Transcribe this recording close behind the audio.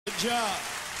job.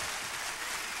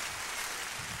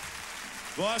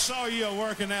 Well, I saw you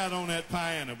working out on that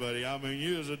piano, buddy. I mean,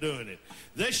 you was doing it.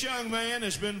 This young man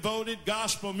has been voted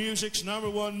gospel music's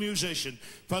 #1 musician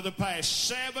for the past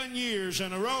 7 years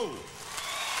in a row.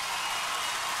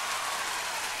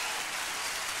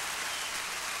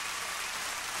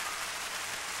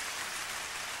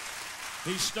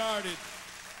 He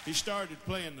started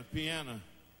playing the piano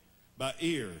by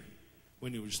ear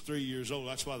when he was 3 years old.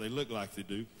 That's why they look like they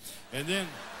do. And then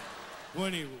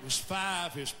when he was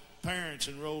 5, his parents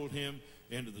enrolled him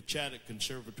into the Chaddock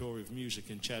Conservatory of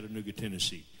Music in Chattanooga,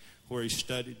 Tennessee, where he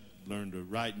studied, learned to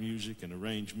write music and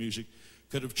arrange music.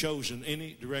 Could have chosen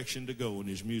any direction to go in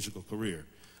his musical career.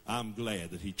 I'm glad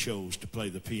that he chose to play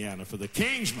the piano for the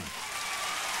Kingsmen.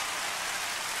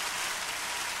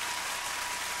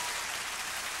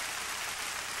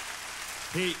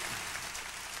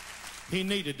 He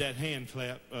needed that hand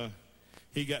clap.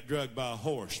 He got drugged by a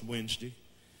horse Wednesday.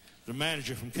 The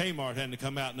manager from Kmart hadn't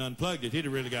come out and unplugged it. He'd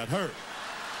have really got hurt.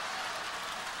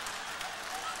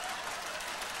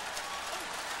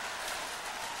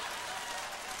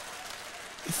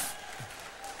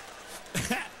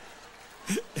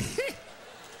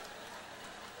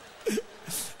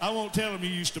 I won't tell him you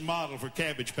used to model for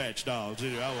Cabbage Patch Dolls,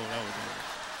 did you? I won't.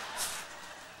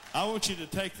 I want you to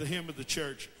take the hymn of the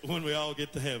church when we all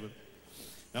get to heaven.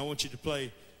 I want you to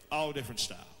play all different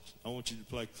styles. I want you to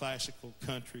play classical,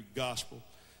 country, gospel,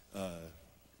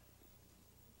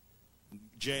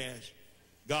 jazz,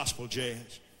 gospel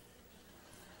jazz.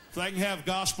 If they can have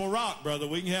gospel rock, brother,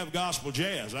 we can have gospel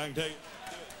jazz. I can tell you.